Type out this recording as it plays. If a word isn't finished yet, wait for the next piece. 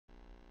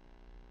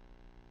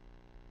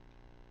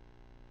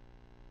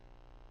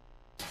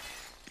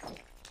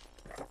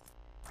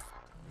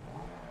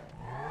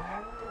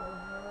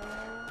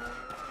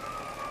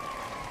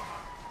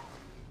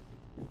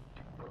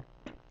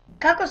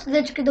Како се,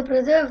 дечки,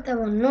 добродојавте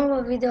во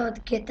ново видео од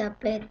GTA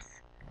 5.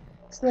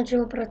 Значи,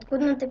 во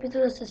претходната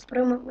епизода се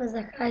спремавме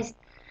за хајст.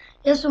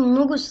 Јас сум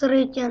многу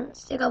среќен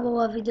сега во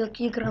ова видео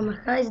ќе играме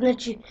хајст.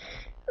 Значи,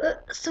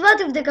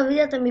 сватив дека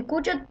видеата ми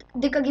кучат,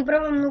 дека ги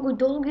правам многу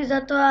долги,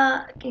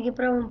 затоа ќе ги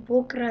правам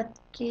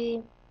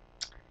пократки.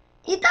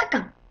 И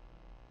така.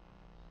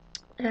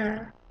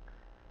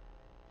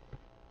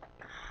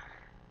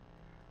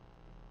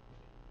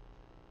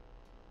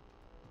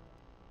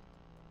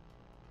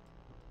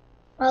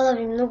 Фала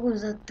ви многу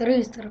за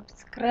 3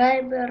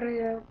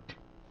 сабскрајбери.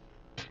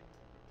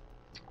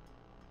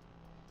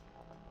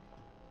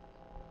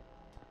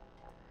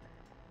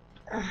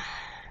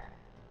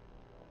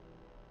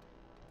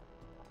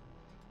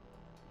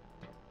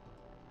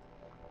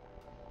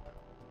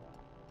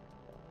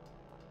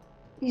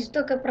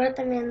 Исто ке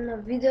пратам едно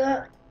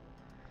видео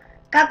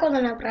како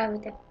да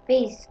направите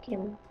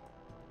фейским.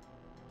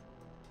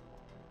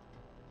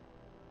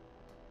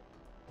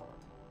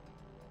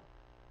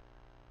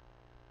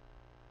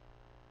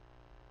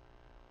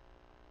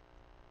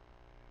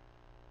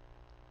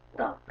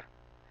 Добро.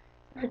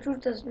 Значи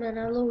уште сме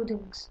на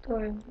loading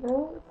story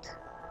mode.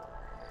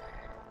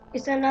 И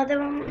се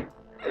надевам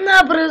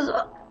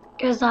набрзо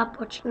ќе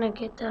започне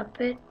GTA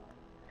 5.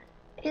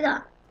 И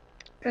да,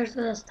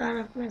 прешто да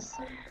станавме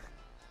се.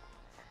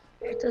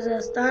 Прешто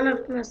да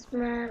станавме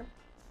сме.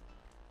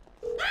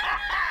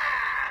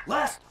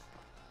 Les,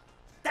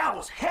 that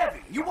was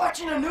heavy. You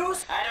watching the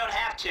news? I don't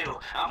have to.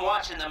 I'm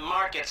watching the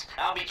markets.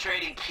 I'll be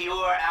trading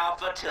pure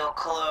alpha till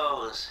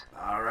close.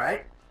 All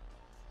right.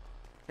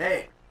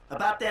 Hey,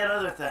 about that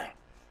other thing.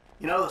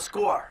 You know, the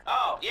score.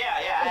 Oh,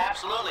 yeah,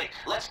 absolutely.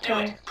 Let's do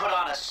it. Put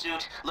on a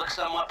suit, look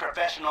somewhat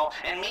professional,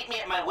 and meet me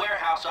at my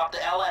warehouse off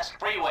the LS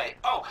freeway.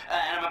 Oh,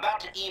 and I'm about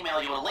to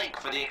email you a link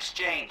for the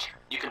exchange.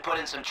 You can put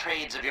in some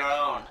trades of your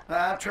own.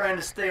 I'm trying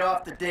to stay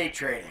off the day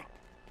trading.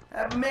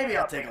 Maybe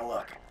I'll take a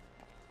look.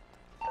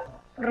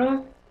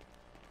 Bro.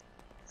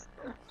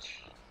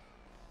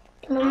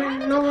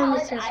 Имаме нова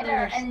мисија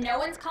сега. And no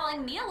one's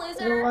calling me a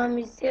loser. Нова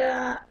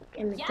мисија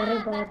ќе ми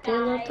треба that од guy,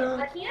 телото.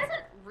 but he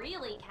doesn't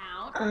really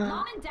count.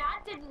 Mom and Dad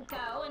didn't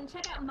go and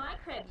check out my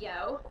crib,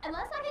 yo.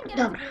 Unless I can get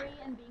a degree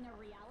in being a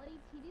reality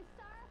TV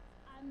star,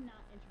 I'm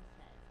not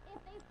interested.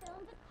 If they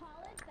filmed at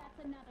college, that's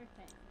another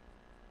thing.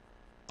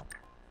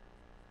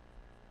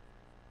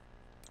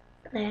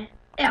 Не,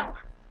 ево.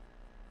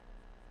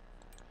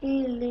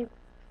 Или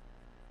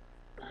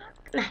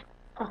пак, не,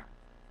 о.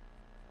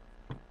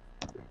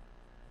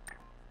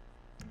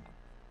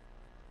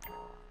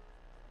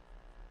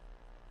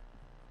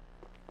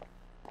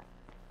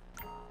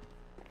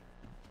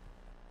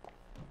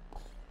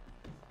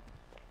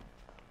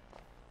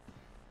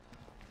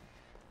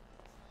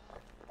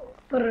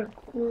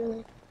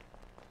 Прку.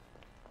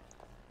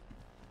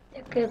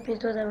 Дека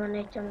епизодава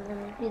неќам да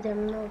ми биде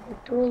многу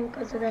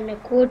долга, за да не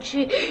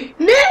кочи.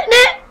 Не!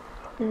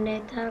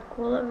 Не таа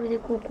кола, види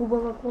колку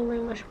убава кола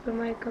имаш пре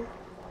мајка.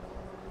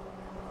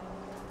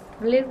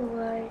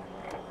 Влегувај.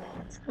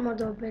 Само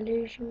да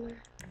обележиме.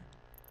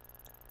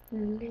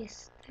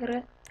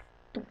 Лестера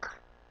тука.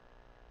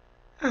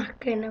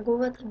 Кај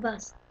неговата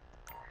база.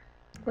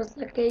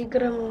 После ке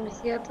играме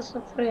мисијата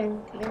со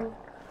Френклин.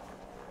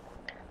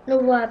 Но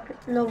во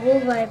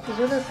оваа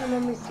епизода само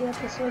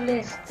мисијата со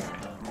Лестер.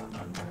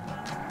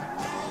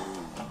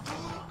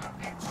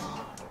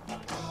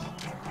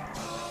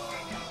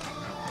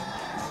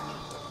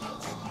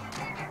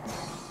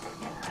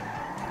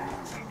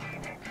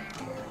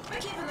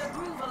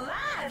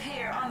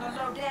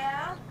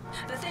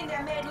 The thing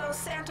that made Los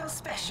Santos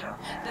special.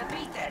 The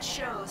beat that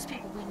shows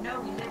people we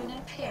know we living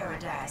in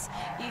paradise.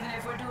 Even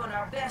if we're doing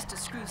our best to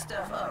screw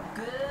stuff up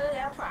good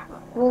and proper.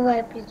 Во оваа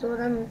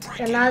епизода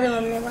се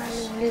надевам нема да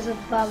ми влезат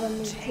баба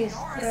ми,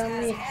 сестра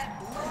ми,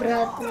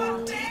 брат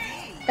ми,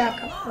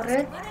 така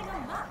поред.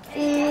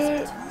 И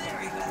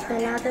се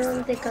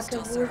надевам дека ќе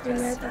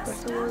возиме како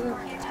се возат.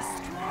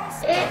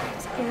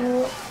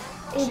 Во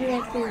една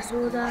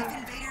епизода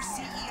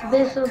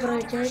без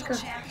обраќајка.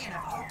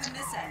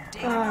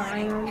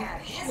 Имам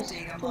 6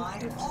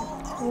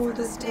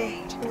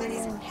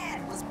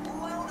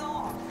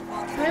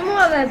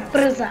 Немога е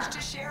брза.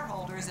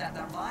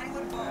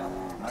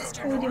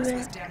 Одиме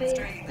кај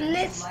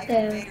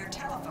Лестер.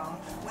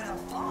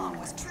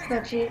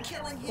 Значи,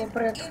 во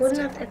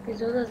претходната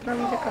епизода знам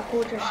дека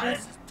кочеше.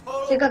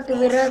 Сега ќе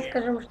ви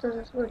раскажам што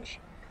се случи.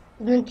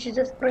 Значи,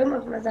 се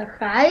спремавме за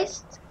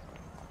хајст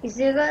и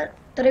сега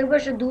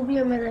требаше да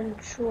убиеме еден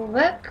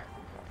човек.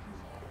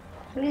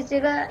 И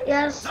сега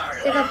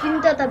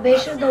финтата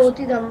беше да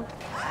отидам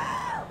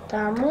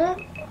таму,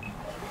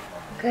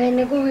 кај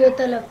неговиот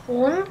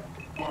телефон,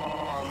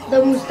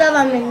 да му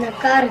ставам една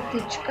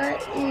картичка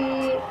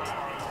и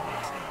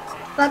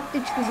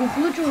фактички го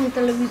уклучувам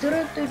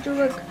телевизорот, тој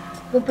човек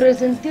го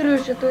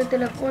презентираше тој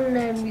телефон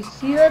на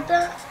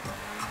емисијата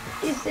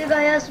и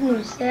сега јас му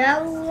се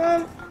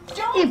јавувам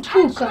и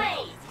пука.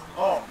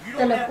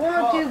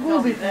 Телефонот и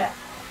губивме.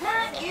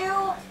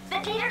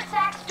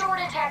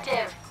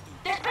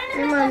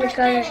 Нема ми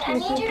кажеш,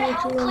 ми се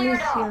уклучува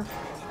мисија.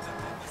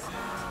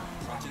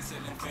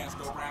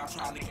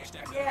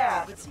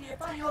 Yeah, but see,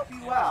 if I help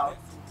you out,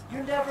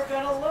 you're never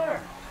gonna learn.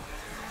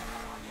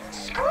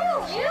 Screw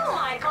you,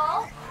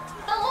 Michael!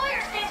 The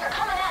lawyer fees are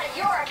coming out of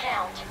your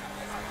account.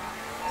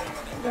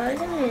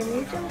 Dalje ne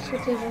idem se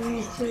tebe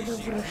misiju da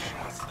vrši.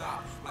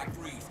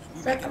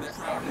 Zato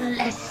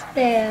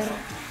Lester.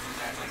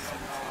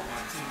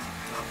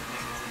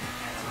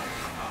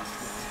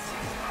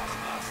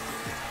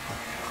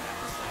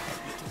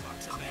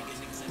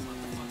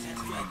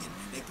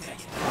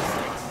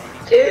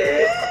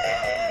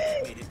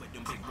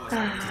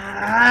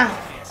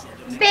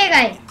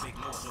 Бегай!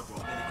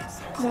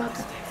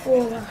 Мата,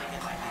 ова.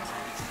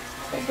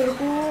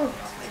 Обргу.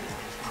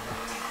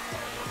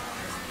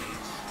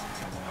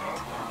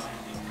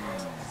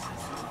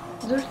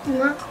 Зашто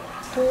има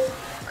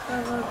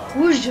такава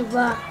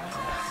гужва?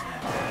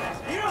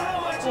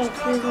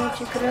 Окей,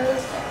 значи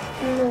крајот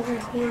многу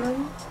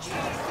голем.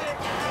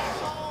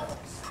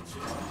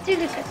 Ти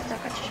ли кај се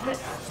закачиш, бе?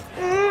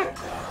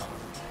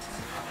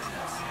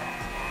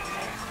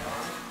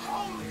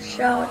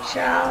 Чао,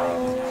 чао.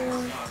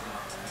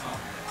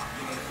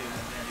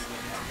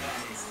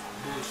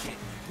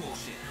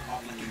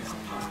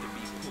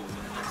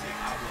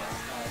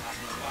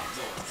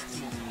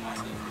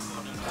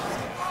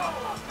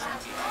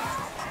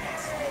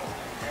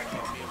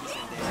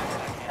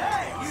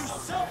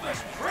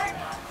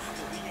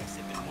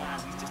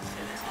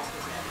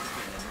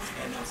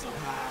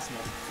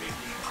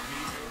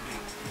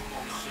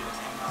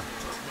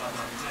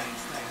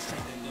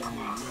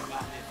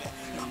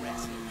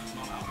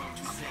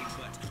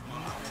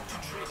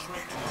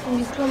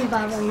 Викам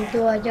баба ми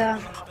доаѓа.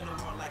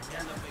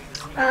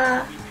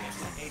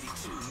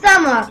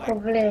 Само ако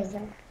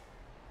влезе.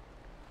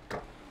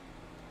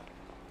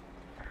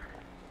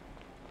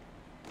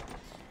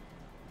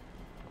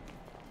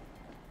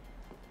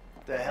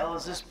 The hell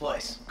is this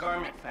place?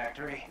 Garment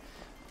factory.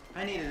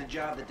 I needed a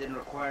job that didn't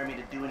require me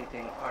to do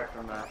anything apart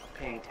from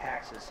paying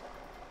taxes.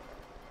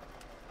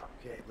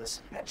 Okay,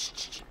 listen.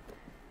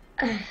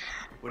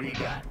 What do you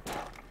got?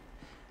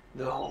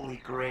 The Holy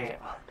Grail.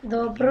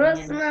 Добро,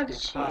 значи,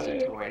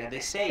 Depository. And they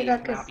say it сега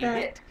ке cannot be се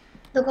hit.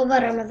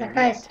 договараме за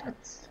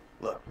хајстот.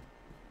 Look,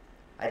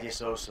 I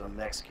just owe some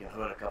Mexican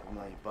hood a couple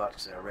 $1,000,000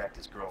 because I wrecked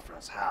his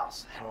girlfriend's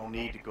house. I don't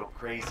need to go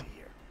crazy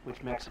here.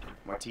 Which Mexican?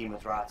 Martin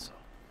Madrazo.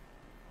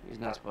 He's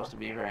not supposed to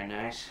be very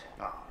nice.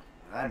 Oh,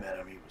 when I met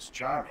him, he was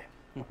charming.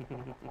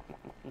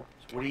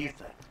 So what do you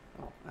think?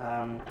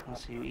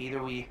 Let's see.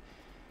 Either we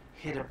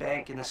hit a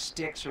bank in the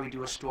sticks or we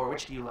do a store.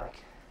 Which do you like?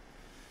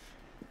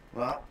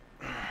 Well,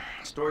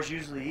 store's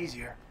usually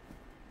easier.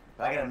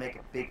 But I gotta make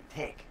a big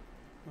take.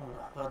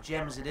 Well,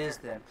 gems it is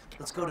then.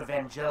 Let's go to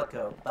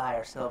Vangelico, buy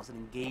ourselves an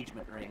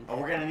engagement ring. Oh,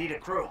 we're gonna need a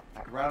crew.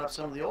 I can round up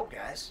some of the old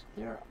guys.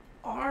 There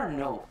are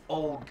no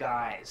old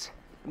guys.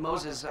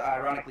 Moses,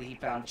 ironically, he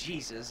found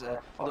Jesus.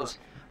 All those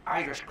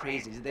Irish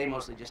crazies, they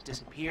mostly just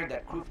disappeared.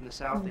 That crew from the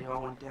south, they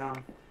all went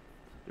down.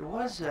 There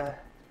was an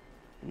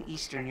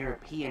Eastern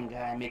European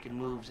guy making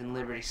moves in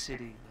Liberty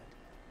City,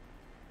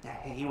 but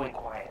he went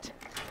quiet.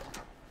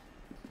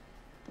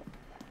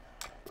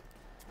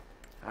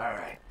 All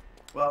right.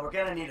 Well, we're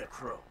gonna need a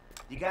crew.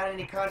 You got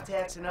any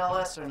contacts in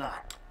LS or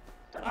not?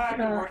 I've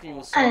been working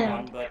with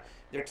someone, but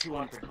they're too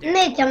unpredictable.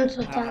 Nećam I'll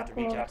su have to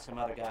reach tako. out to some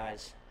other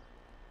guys.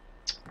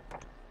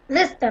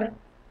 Лестер,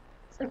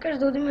 сакаш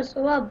да одиме со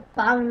оваа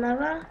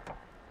бавнава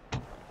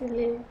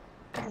или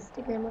да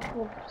стигнеме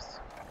побрзо?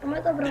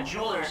 Ама добро. The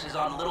Jewelers is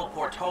on Little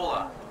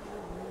Portola.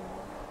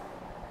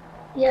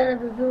 Ја да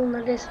би бил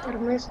на Лестер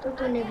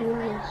местото, не би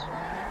умесо.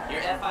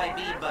 Your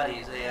FIB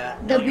buddies, they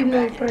Да know би you're имал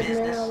back in пред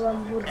мене business.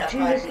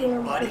 ламбурджини, си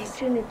FIB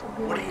buddies? ламбурджините What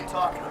are били. you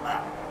talking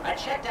about? I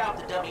checked out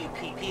the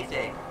WPP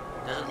thing.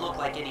 Doesn't look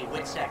like any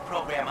WITSEC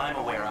program I'm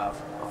aware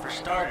of. Well, for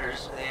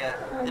starters,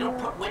 they don't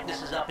put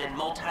witnesses up in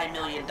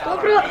multi-million-dollar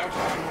Dobro. mansions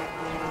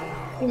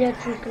Ја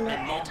чукна.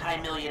 and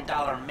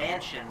multi-million-dollar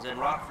mansions in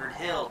Rockford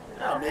Hill.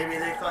 Oh, maybe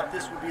they thought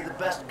this would be the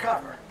best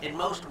cover. And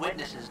most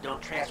witnesses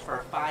don't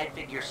transfer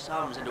five-figure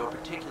sums into a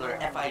particular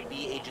FIB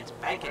agent's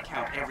bank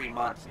account every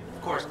month.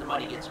 Of course, the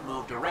money gets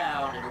moved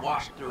around and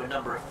washed through a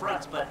number of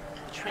fronts, but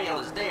the trail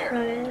is there.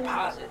 Right.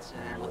 Deposits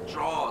and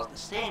withdrawals, the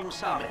same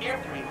sum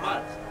every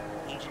month.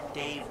 Agent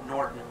Dave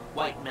Norton,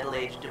 white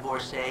middle-aged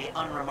divorcee,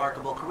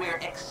 unremarkable career,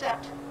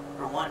 except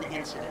for one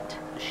incident,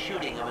 the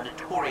shooting of a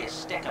notorious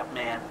stick-up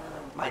man,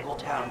 Michael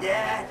Town.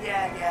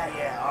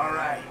 Yeah, all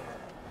right.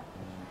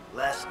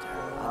 Lester,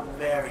 I'm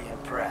very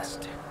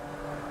impressed.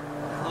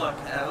 Look,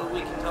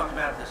 we can talk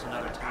about this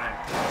another time.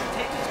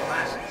 Take these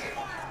glasses.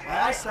 My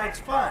eyesight's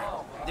fine.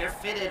 They're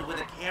fitted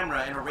with a camera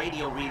and a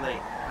radio relay.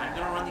 I'm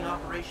gonna run the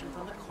operation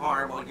from the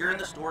car while you're in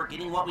the store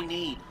getting what we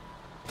need.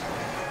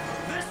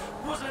 This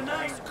was a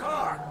nice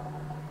car.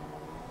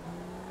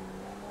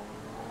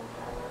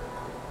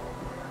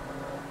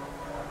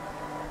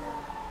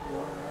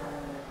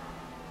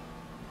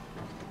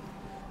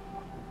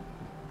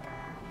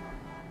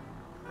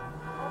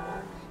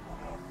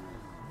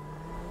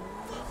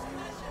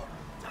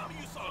 Tell me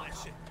you saw that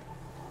shit.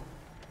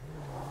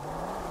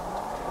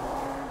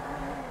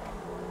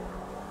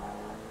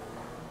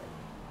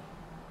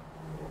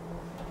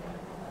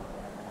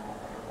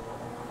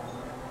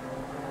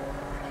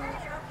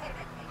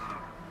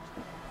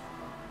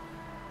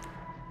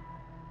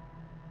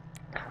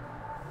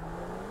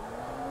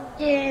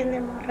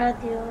 Nemo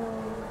radio.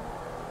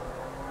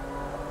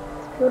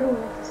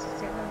 Спорумата се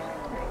сега.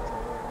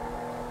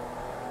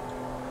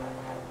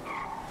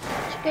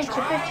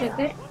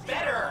 Чекай.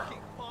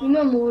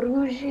 Имам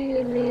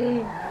оружие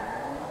или...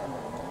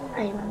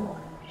 имам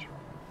оружие.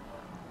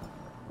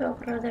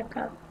 Добро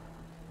дека.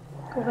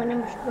 Кога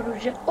немаш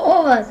оружие,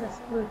 ова се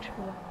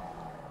случва.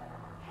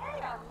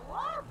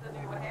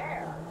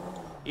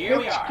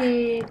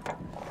 Дечки...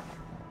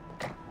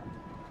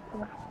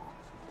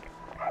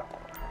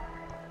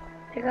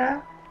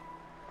 Сега,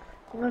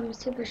 ова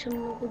мисија беше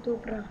многу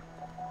добра.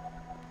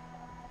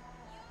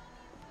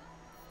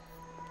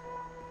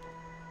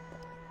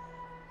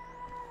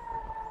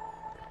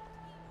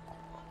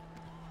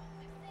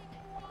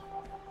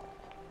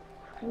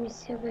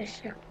 Мисија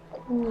беше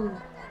кул.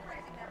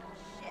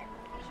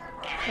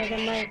 Сега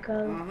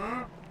Майкъл.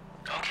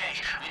 Okay,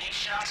 we need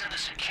shots of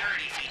the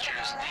security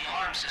features, the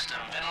alarm system,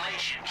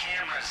 ventilation,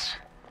 cameras.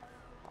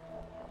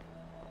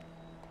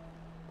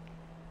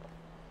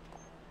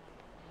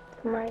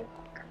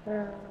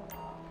 Майкъл.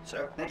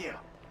 Sir, thank you.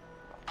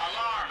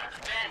 Alarm,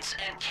 vents,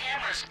 and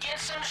cameras. Get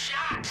some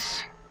shots.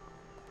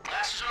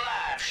 Glasses are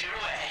live. Shoot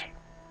away.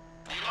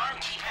 The alarm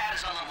keypad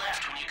is on the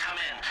left when you come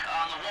in,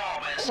 on the wall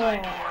by the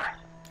side door.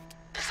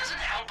 This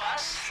doesn't help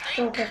us.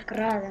 Think.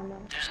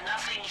 There's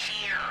nothing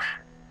here.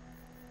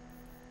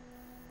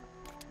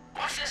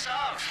 What's this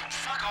of?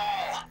 Fuck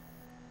all.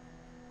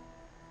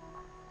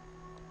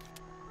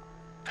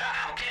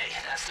 Okay,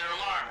 that's their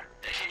alarm.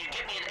 Can you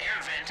get me an air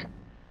vent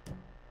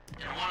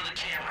in one of the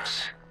cameras?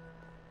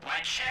 My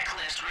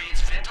checklist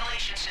reads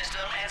ventilation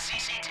system and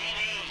CCTV.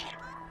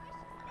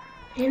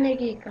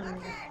 Energy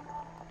camera.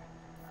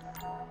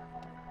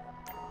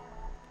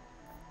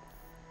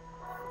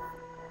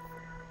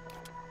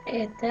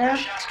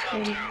 Shots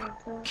come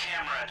through.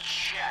 Camera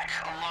check.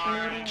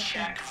 Alarm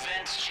check.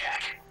 Vents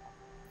check.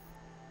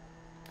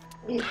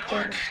 Good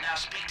work. Now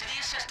speak to the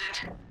assistant.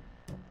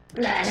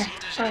 See if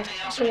there's anything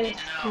else we need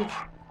to know.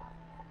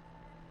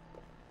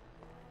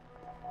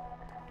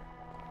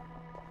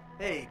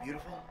 Hey,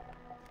 beautiful.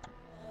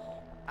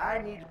 I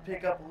need to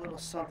pick up a little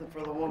something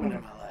for the woman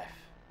in my life.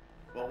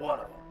 Well, one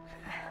of them.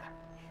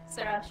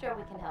 Sir, I'm sure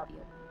we can help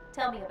you.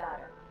 Tell me about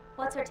her.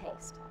 What's her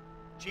taste?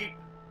 Cheap,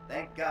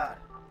 thank God.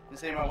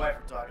 This ain't my wife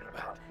we're talking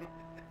about.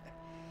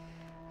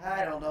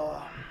 I don't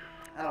know.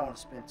 I don't want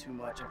to spend too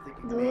much. I'm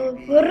thinking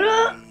maybe...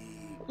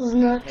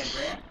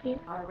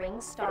 Our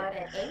rings start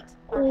at 8,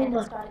 our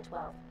pendants start at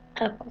 12.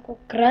 Ако го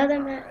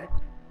крадеме,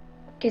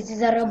 ќе си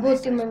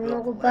заработиме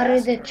многу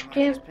пари,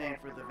 дечки.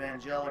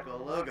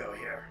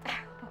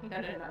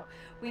 No.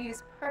 We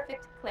use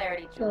perfect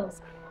clarity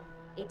jewels.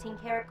 18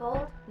 karat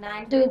gold,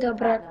 9 Дојде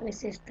брат ми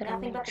сестра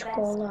ми од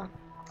школа.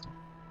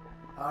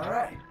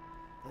 Alright.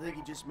 I think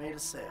you just made a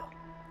sale.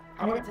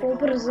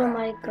 Побрзо,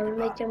 Майкъл,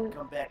 леќам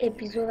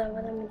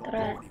епизодава да ми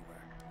трае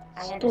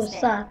 100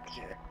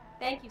 сати.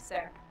 Thank you,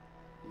 sir.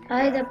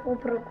 Ајде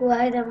попреку,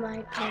 ајде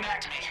Майкъл.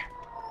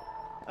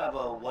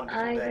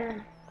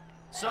 Ајде.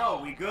 So,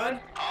 we good?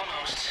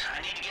 Almost. I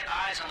need to get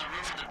eyes on the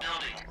roof of the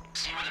building.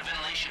 See where the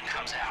ventilation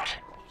comes out.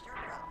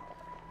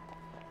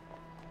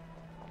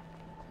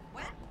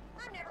 What?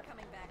 I'm never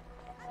coming back.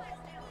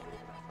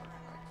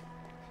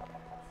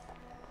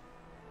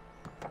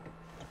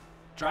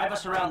 Drive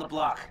us around the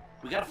block.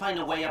 We gotta find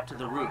a way up to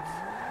the roof.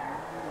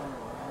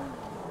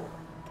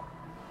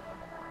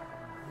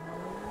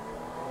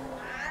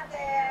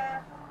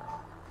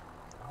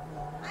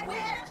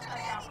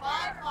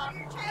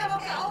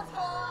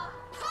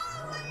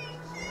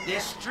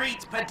 This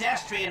street's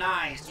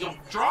pedestrianized. You'll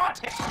draw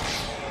attention.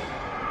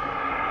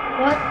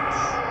 What?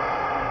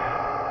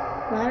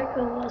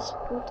 Michael was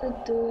put to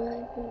do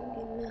in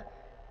a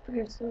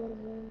personal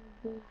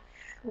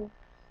shoot.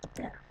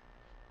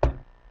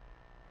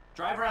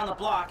 Drive around the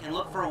block and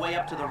look for a way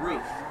up to the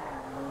roof.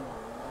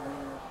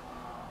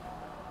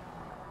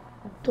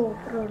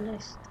 Добро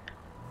лест.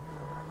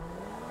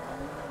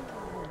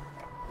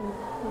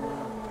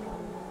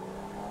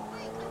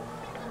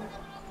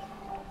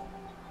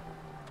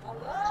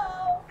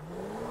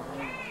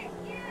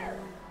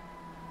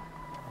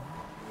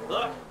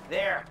 Look,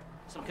 there.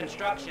 Some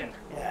construction.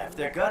 Yeah, if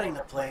they're gutting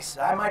the place,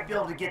 I might be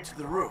able to get to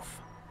the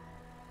roof.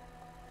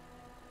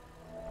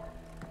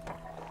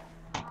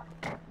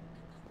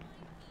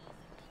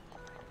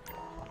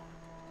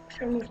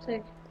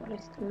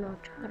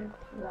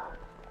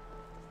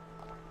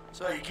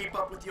 So you keep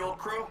up with the old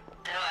crew?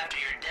 After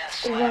your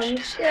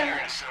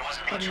death/disappearance, there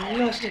wasn't much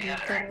holding us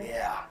together.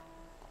 Yeah.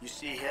 You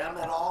see him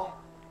at all?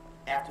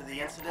 After the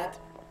incident?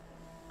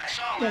 I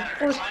saw a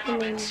ladder climb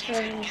up and see if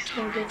he can get to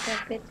the roof.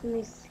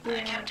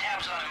 I kept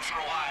tabs on him for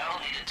a while,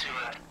 needed to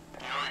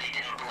know that he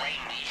didn't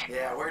blame me.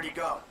 Yeah, where'd he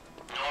go?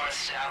 North,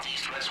 south,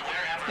 east, west,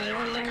 wherever there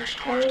were liquor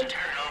stores to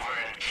turn over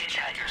and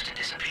hitchhikers to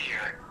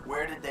disappear.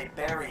 Where did they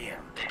bury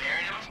him? They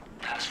buried him?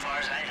 Not as far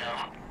as I know.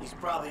 He's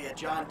probably a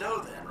John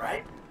Doe then,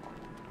 right?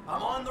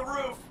 I'm on the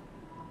roof.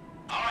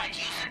 Alright,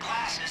 use the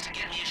glasses to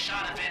get me a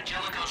shot of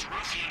Angelico's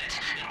roof unit.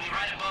 It'll be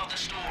right above the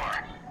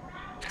store.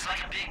 It's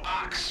like a big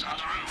box on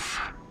the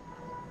roof.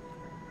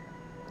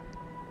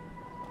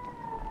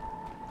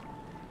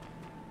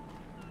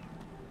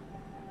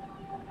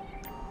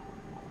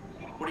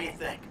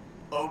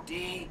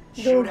 COD,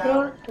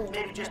 shootout, Dobro.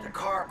 maybe just a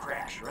car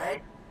crash,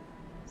 right?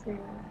 Sí.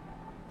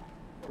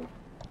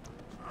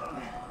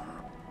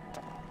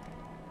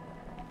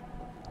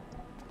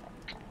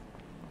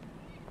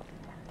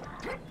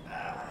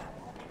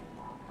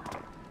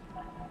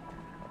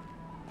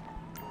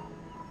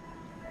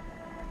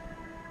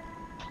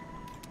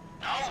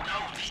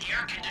 No, the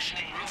air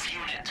conditioning roof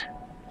unit.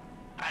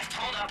 I've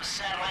pulled up a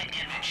satellite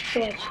image.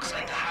 It looks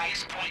like the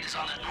highest point is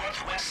on the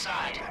northwest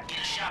side. Get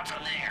a shot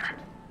from there.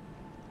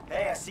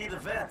 Hey, I see the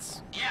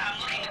vents. Yeah,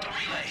 I'm looking at the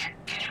relay.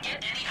 Can you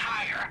get any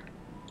higher?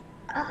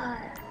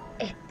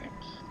 Este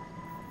aquí.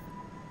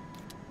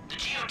 The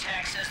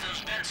geotag says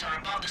those vents are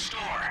above the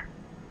store.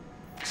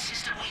 The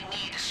system we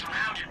need is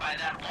surrounded by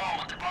that wall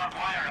with the barbed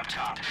wire up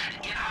top.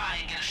 Get high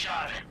and get a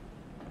shot of it.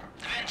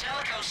 The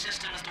Vangelico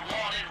system is the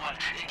walled-in one.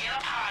 Get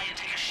up high and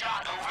take a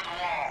shot over the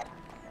wall.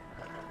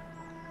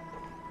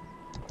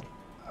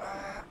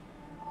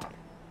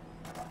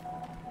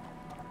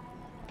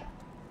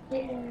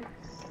 Yes.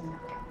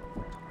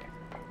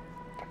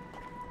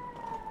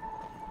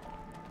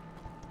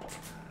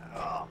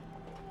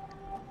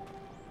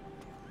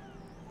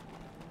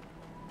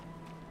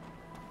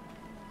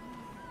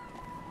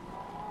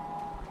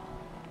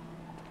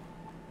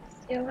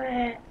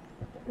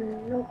 Se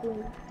nu cu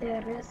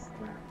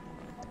interesna.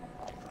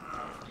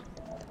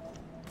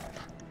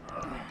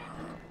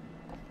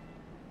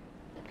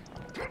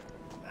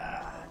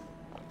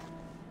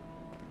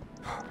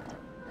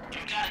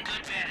 You've got a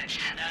good vantage.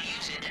 Now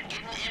use it and get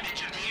an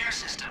image of the air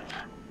system.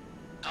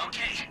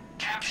 Okay,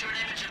 capture an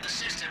image of the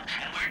system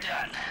and we're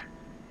done.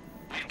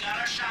 We've got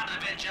our shot of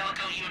the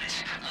Vangelico unit.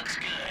 Looks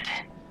good.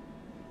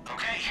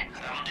 Okay,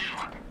 that'll do.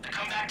 Now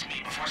come back to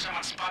me before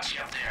someone spots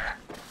you up there.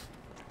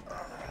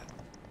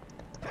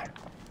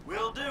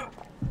 Will do.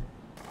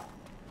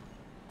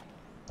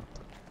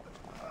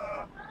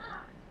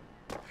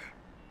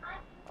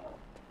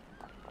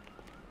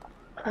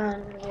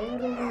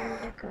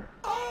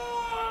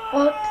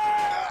 От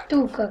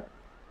тука.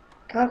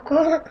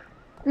 Како?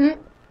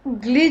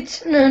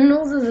 Глич на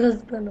ноза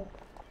застанал.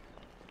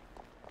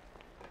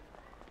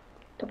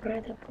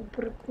 Добре да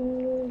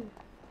попрекувам.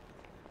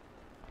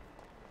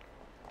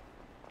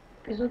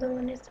 Епизода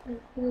не сме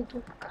до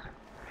тука.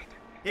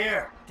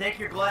 Here, take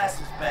your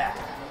glasses back.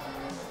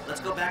 Let's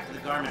go back to the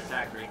garment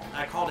factory.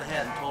 I called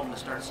ahead and told them to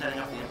start setting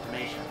up the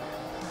information.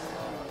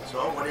 So,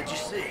 what did you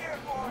see?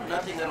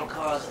 Nothing that'll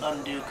cause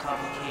undue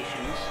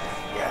complications.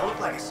 Yeah, it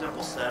looked like a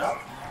simple setup.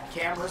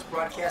 Cameras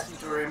broadcasting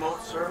to a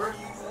remote server.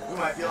 We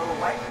might be able to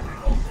wipe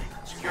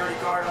it. Security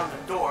guard on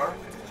the door.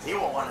 He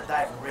won't want to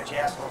die for rich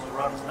assholes who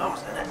rub his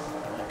nose in it.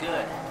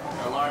 Good.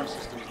 The alarm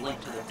system's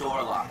linked to the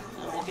door lock.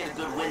 We'll get a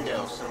good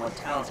window so when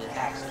Townsend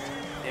hacks it.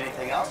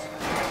 Anything else?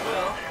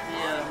 Well,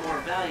 the more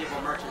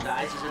valuable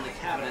merchandise is in the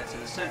cabinets in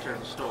the center of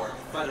the store,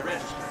 by the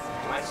register.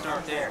 Might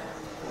start there.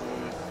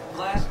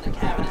 Glass in the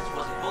cabinets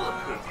wasn't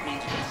bulletproof,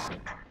 means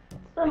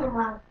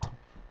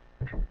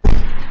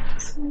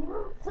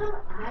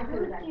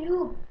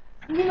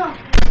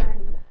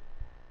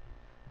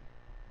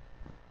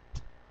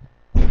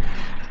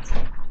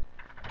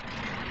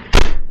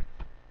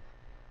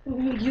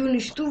Vamos ги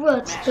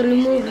уништуваат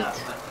стремовите.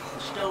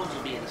 The stones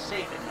will be in the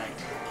safe at night.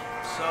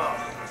 So,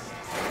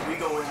 we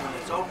go in when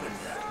it's open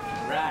then.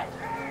 Right.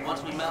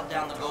 Once we melt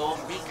down the gold,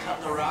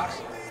 recut the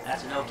rocks,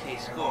 that's an okay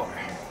score.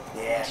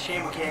 Yeah,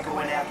 shame we can't go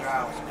in after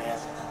hours, man.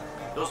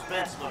 Those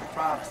vents look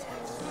promising.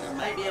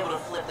 Might be able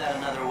to flip that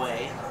another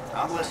way.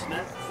 I'm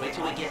listening. Wait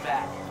till we get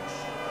back.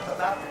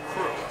 About the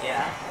crew.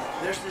 Yeah?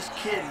 There's this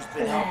kid who's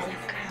been helping me.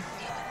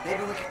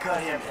 Maybe we could cut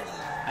him in.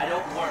 I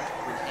don't work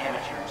with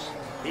amateurs.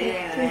 He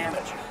ain't an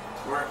amateur.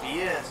 Or if he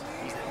is,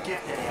 he's a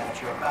gifted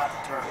amateur about to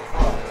turn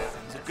pro.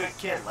 He's a good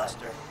kid,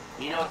 Lester.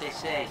 You know what they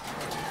say.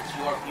 It's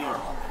your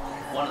funeral.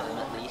 One of them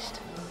at least.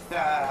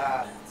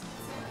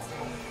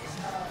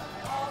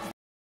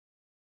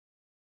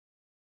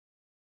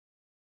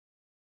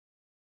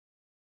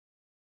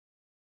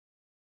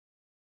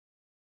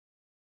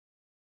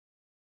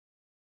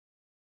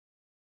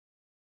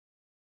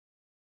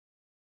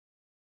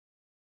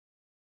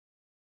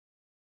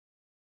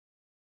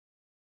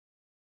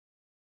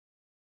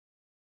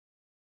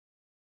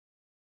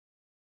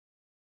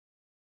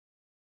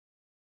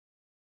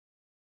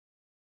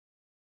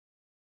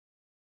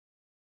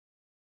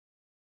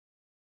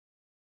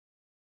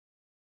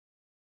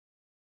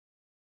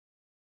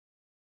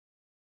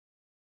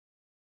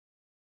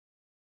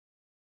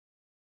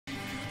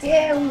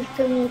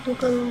 Уште ми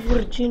тука на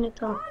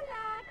бурчината.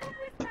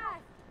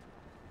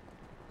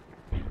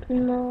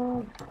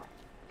 Но...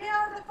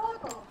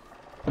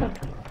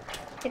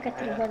 Сега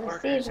трябва да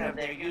Workers се have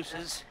their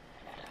uses.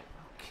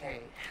 Okay,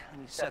 let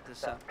me set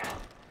this up.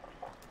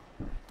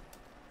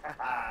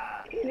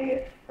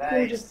 или може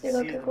Nice to сега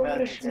see the какво methods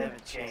решим.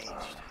 haven't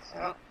changed.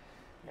 Well,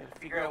 gotta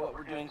figure out what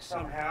we're doing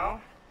somehow.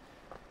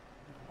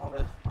 All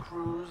the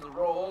crews, the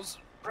rolls,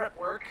 prep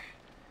work.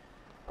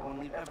 Don't want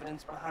to leave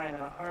evidence behind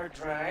on a hard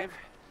drive.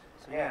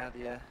 So yeah,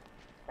 the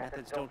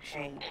methods don't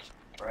change.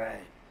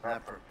 Right,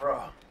 not for a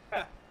pro.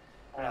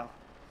 Well,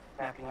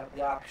 mapping out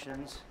the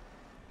options.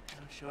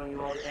 showing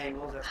you all the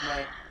angles. That's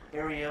my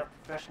area of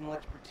professional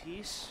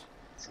expertise.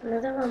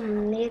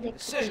 Следвам не дека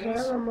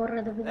епизода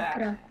мора да биде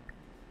кратка.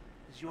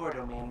 Is your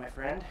domain, my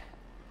friend.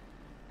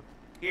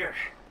 Here.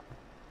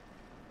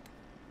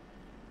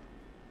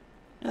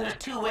 Now, there's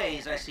two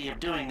ways I see of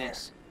doing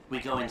this. We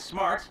go in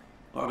smart,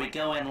 or we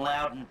go in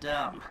loud and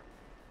dumb.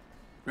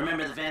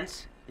 Remember the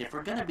vents? If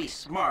we're gonna be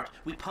smart,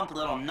 we pump a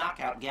little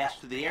knockout gas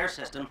through the air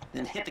system,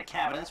 then hit the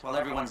cabinets while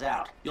everyone's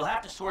out. You'll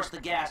have to source the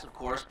gas, of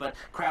course, but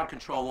crowd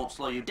control won't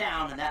slow you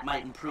down, and that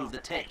might improve the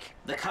take.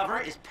 The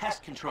cover is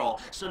pest control,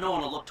 so no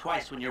one will look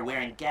twice when you're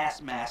wearing gas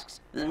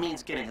masks. That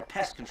means getting a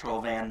pest control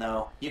van,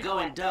 though. You go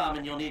in dumb,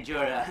 and you'll need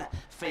your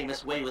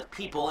famous way with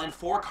people and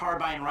 4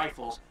 carbine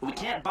rifles. But we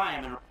can't buy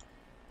them, and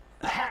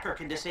a hacker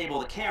can disable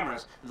the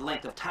cameras. The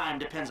length of time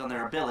depends on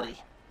their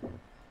ability.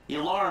 The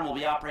alarm will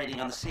be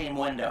operating on the same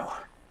window.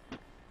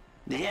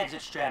 The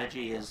exit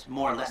strategy is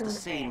more or less the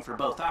same for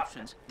both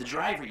options. The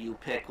driver you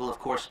pick will, of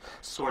course,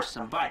 source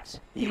some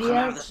bikes. You come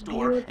out of the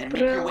store and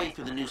make your way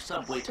through the new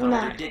subway tunnel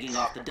they're digging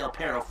off the Del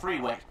Perro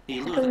freeway.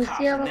 You lose the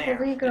cops in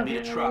there and meet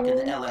a truck in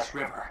the LS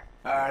River.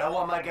 Alright, I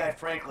want my guy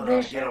Franklin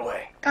on the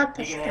getaway.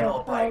 He can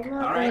handle a bike.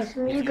 Alright, if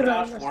you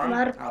vouch for him,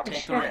 I'll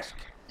take the risk.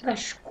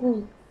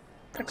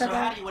 So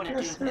how do you want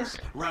to do this?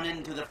 Run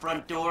in through the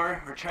front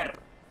door or try to...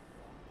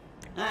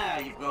 Ah,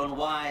 you've grown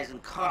wise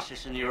and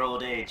cautious in your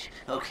old age.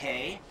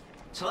 Okay.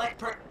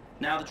 Select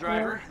Now the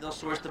driver, they'll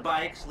source the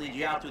bikes, lead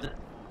you out through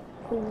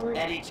the...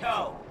 Eddie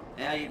Toe.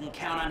 Now you can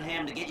count on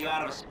him to get you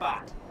out of a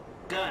spot.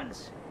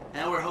 Guns.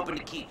 Now we're hoping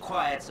to keep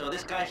quiet, so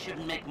this guy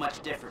shouldn't make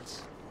much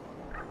difference.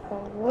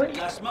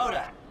 Gus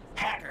Moda.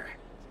 Hacker.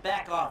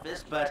 Back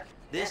office, but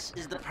this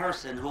is the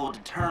person who will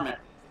determine...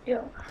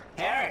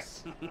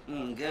 Harris.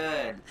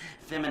 Good.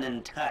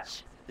 Feminine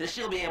touch.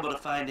 She'll be able to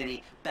find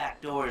any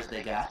back doors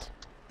they got.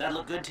 That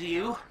look good to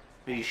you?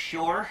 Are you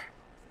sure?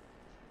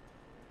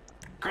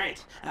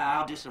 Great.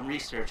 I'll do some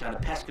research on the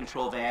pest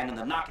control van and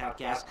the knockout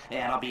gas,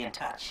 and I'll be in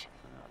touch.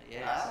 Oh,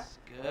 yes.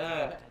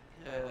 Good.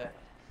 Good.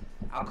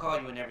 I'll call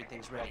you when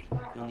everything's ready.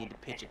 You'll need to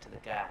pitch it to the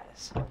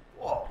guys.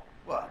 Whoa.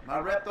 What? My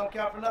rep don't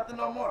count for nothing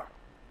no more?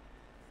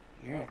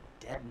 You're a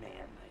dead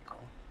man,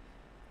 Michael.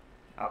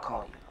 I'll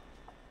call you.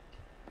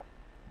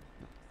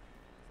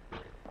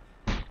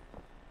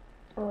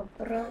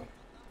 Dobro.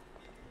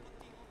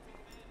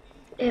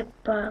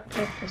 Epa,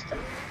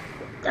 pretpostavljam.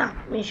 Da,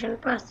 mission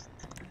passed.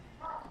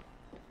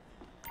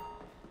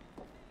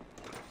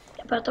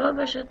 Epa, това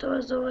беше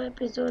това за ова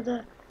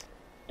епизода.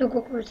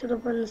 Доколку ви се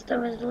допадна,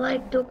 ставате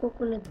лайк,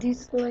 доколку не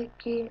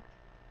дислайки.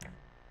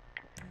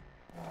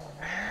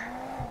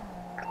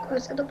 Ако ви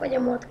се допадја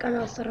мојот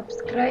канал,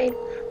 subscribe,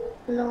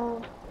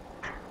 но...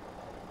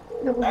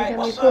 Много ви да ми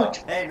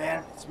почу. Hey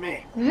man, it's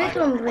me.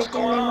 Викам веќе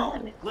нема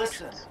да ми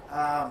Listen,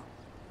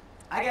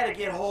 I gotta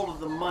get hold of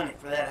the money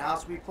for that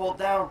house we pulled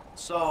down,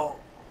 so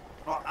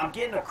I'm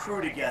getting a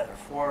crew together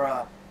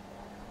for,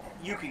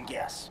 you can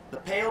guess. The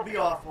pay will be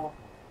awful,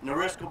 and the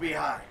risk will be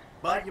high.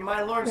 But you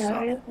might learn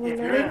something if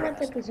you're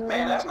interested.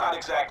 Man, that's not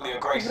exactly a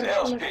great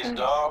sales pitch,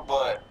 dog,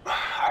 but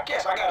I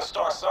guess I gotta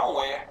start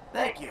somewhere.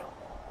 Thank you.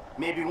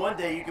 Maybe one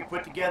day you can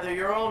put together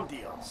your own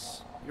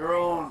deals, your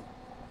own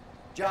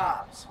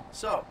jobs.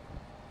 So,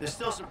 there's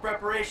still some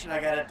preparation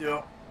I gotta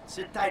do.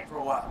 Sit tight for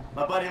a while.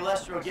 My buddy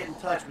Lester will get in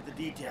touch with the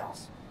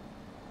details.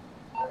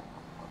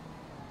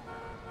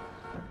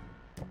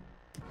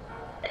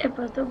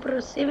 Епа,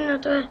 добро,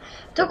 сивно тоа е.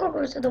 Доколку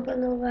ви се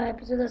допадна оваа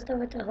епизода,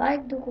 ставете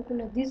лайк, доколку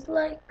не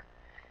дизлайк.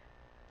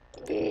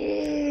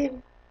 И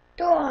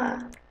тоа.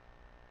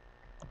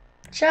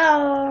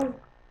 Чао!